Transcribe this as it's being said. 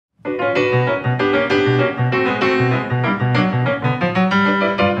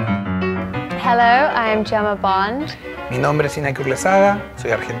Hello, I'm Gemma Bond. Mi nombre es Ina Curlesaga,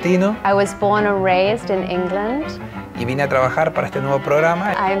 soy argentino. I was born and raised in England. Y vine a trabajar para este nuevo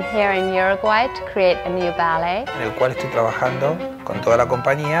programa. I'm here in Uruguay to create a new ballet. En el cual estoy trabajando con toda la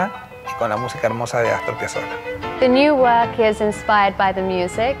compañía y con la música hermosa de Astor Piazzolla. The new work is inspired by the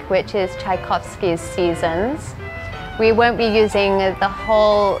music, which is Tchaikovsky's Seasons. We won't be using the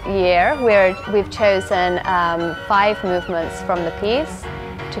whole year. We've chosen 5 movements from the piece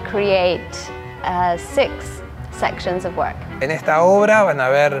to create 6 sections of work. En esta obra van a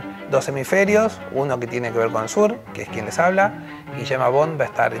haber 2 hemisferios, uno que tiene que ver con el sur, que es quien les habla, y Gemma Bond va a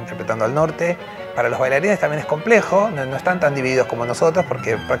estar interpretando al norte. Para los bailarines también es complejo, no están tan divididos como nosotros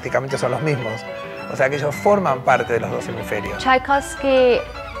porque prácticamente son los mismos. O sea que ellos forman parte de los 2 hemisferios. Tchaikovsky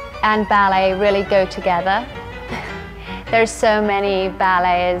and ballet really go together. There's so many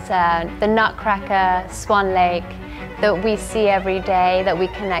ballets, the Nutcracker, Swan Lake, that we see every day, that we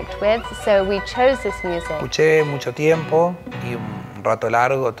connect with, so we chose this music. Escuché mucho tiempo y un rato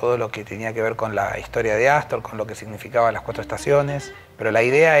largo todo lo que tenía que ver con la historia de Astor, con lo que significaban las 4 estaciones, pero la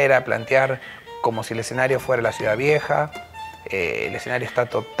idea era plantear como si el escenario fuera la ciudad vieja. El escenario está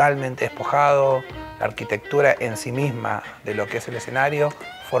totalmente despojado, la arquitectura en sí misma de lo que es el escenario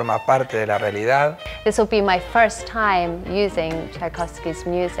forma parte de la realidad. This will be my first time using Tchaikovsky's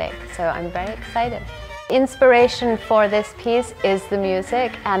music, so I'm very excited. Inspiration for this piece is the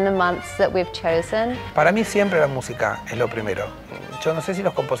music and the months that we've chosen. Para mí siempre la música es lo primero. Yo no sé si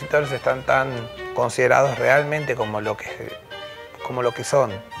los compositores están tan considerados realmente como lo que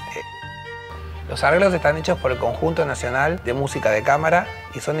son. Los arreglos están hechos por el Conjunto Nacional de Música de Cámara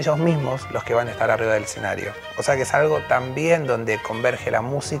y son ellos mismos los que van a estar arriba del escenario. O sea que es algo también donde converge la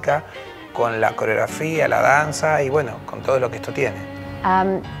música con la coreografía, la danza y bueno, con todo lo que esto tiene.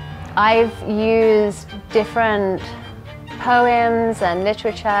 I've used different poems and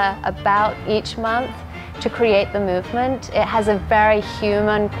literature about each month to create the movement. It has a very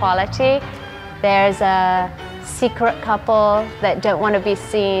human quality. There's a secret couple that don't want to be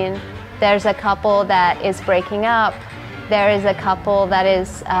seen. There's a couple that is breaking up. There is a couple that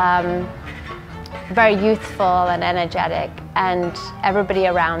is very youthful and energetic, and everybody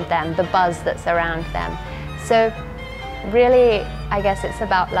around them, the buzz that's around them. So really, I guess it's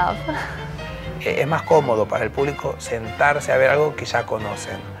about love. Es más cómodo para el público sentarse a ver algo que ya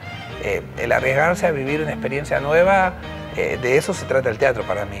conocen. El arriesgarse a vivir una experiencia nueva, de eso se trata el teatro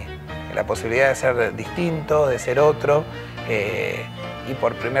para mí. La posibilidad de ser distinto, de ser otro. Y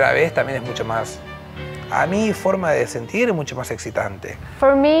por primera vez también es mucho más, a mi forma de sentir, es mucho más excitante.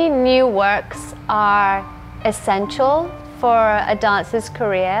 For me, new works are essential for a dancer's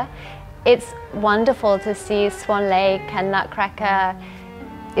career. It's wonderful to see Swan Lake and Nutcracker.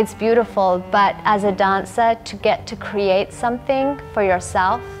 It's beautiful, but as a dancer, to get to create something for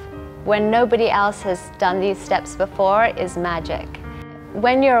yourself when nobody else has done these steps before is magic.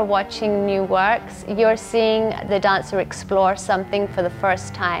 When you're watching new works, you're seeing the dancer explore something for the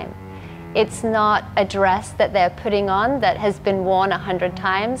first time. It's not a dress that they're putting on that has been worn 100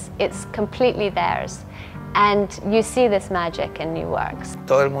 times. It's completely theirs. And you see this magic in new works.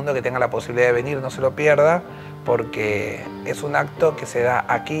 Todo el mundo que tenga la posibilidad de venir no se lo pierda, porque es un acto que se da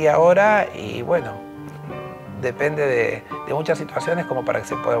aquí y ahora y bueno, depende de muchas situaciones como para que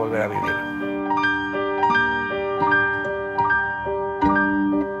se pueda volver a vivir.